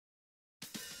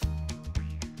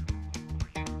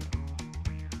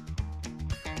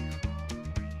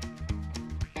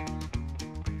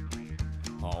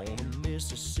On a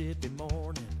Mississippi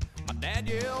morning, my dad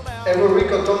yelled out. Every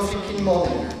week autumn Pickin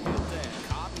morning.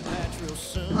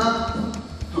 1,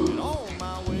 2,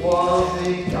 3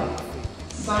 et 4,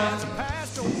 5,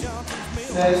 6,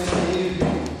 7 et 8.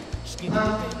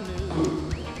 1, 2,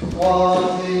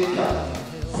 3 et 4,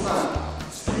 5,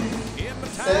 6,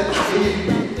 7 et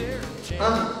 8. 1,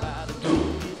 2,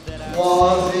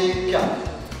 3 et 4,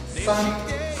 5,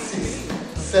 6,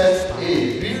 7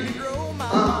 et 8.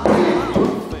 1 et 2,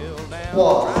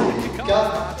 3 et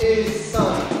 4 et 5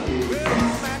 et 6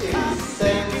 et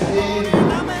 7 et 8.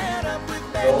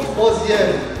 Au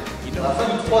troisième, à la fin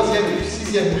du troisième et du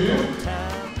sixième mur,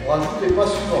 on rajoute les pas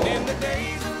suivants. Et 1,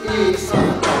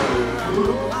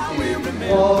 2, et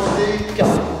 3 et 4.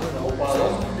 On repart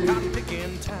du début.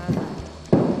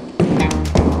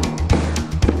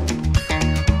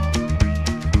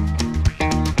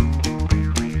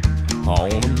 On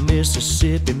a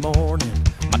Mississippi morning,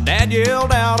 my dad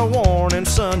yelled out a warning,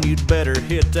 son, you'd better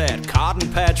hit that cotton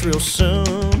patch real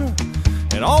soon.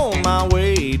 And on my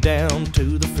way down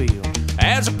to the field,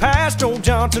 as I passed old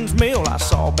Johnson's mill, I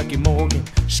saw Becky Morgan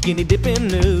skinny dipping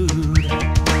nude.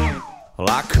 Well,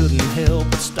 I couldn't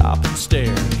help but stop and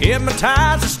stare.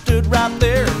 Hypnotized, I stood right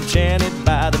there, enchanted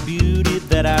by the beauty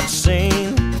that I'd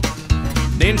seen.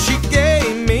 Then she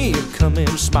gave me a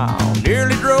come-in smile,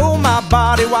 nearly drove my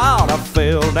body wild. I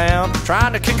fell down,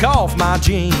 trying to kick off my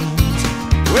jeans.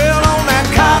 Well, on that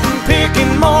cotton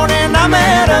picking morning, I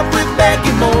met up with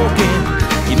Becky Morgan.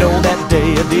 You know, that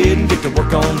day I didn't get to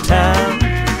work on time.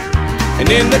 And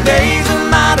in the days of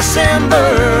my December,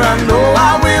 I know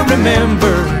I will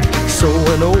remember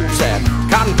sowing oats at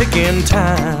cotton picking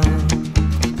time.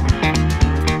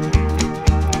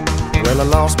 Well, I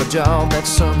lost my job that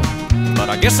summer, but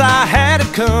I guess I had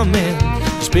it coming.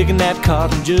 Just picking that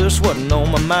cotton just wasn't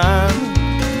on my mind.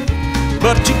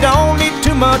 But you don't need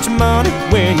too much money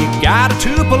when you got a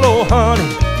Tupelo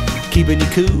honey, keeping you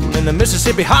cool in the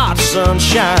Mississippi hot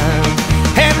sunshine.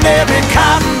 And every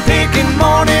cotton picking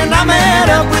morning I met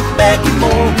up with Becky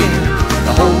Morgan.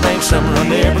 The whole dang summer I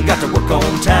never got to work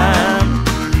on time.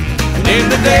 And in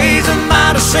the days of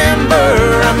my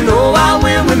December, I know I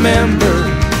will remember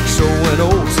sowing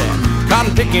oats at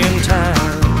cotton picking time.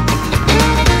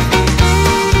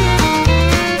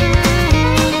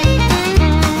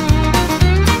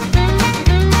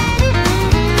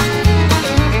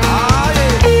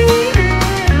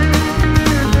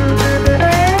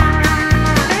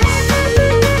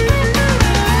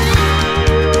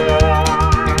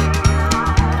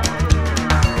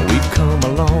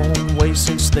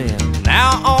 Since then,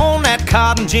 now on that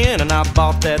cotton gin, and I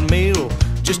bought that meal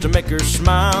just to make her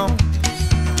smile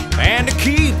and to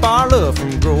keep our love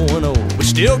from growing old. We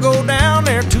still go down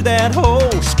there to that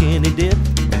whole skinny dip,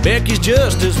 and Becky's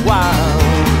just as wild.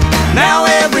 Now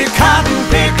every cotton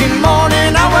picking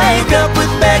morning I wake up with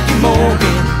Becky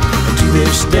Morgan, and to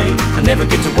this day I never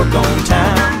get to work on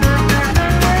time.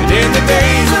 And in the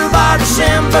days of our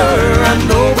December, I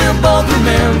know we'll both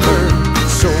remember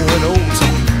sowing oats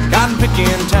cotton picking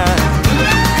time.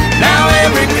 Now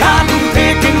every cotton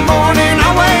picking morning I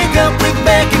wake up with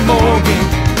Becky Morgan.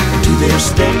 To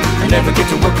this day I never get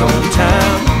to work on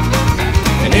time.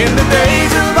 And in the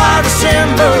days of our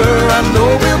December, I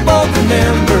know we'll both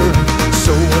remember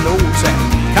sowing oats at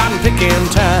cotton picking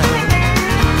time.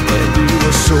 And we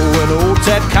were sowing oats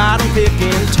at cotton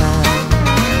picking time.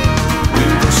 We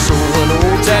were sowing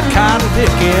oats at cotton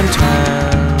picking time.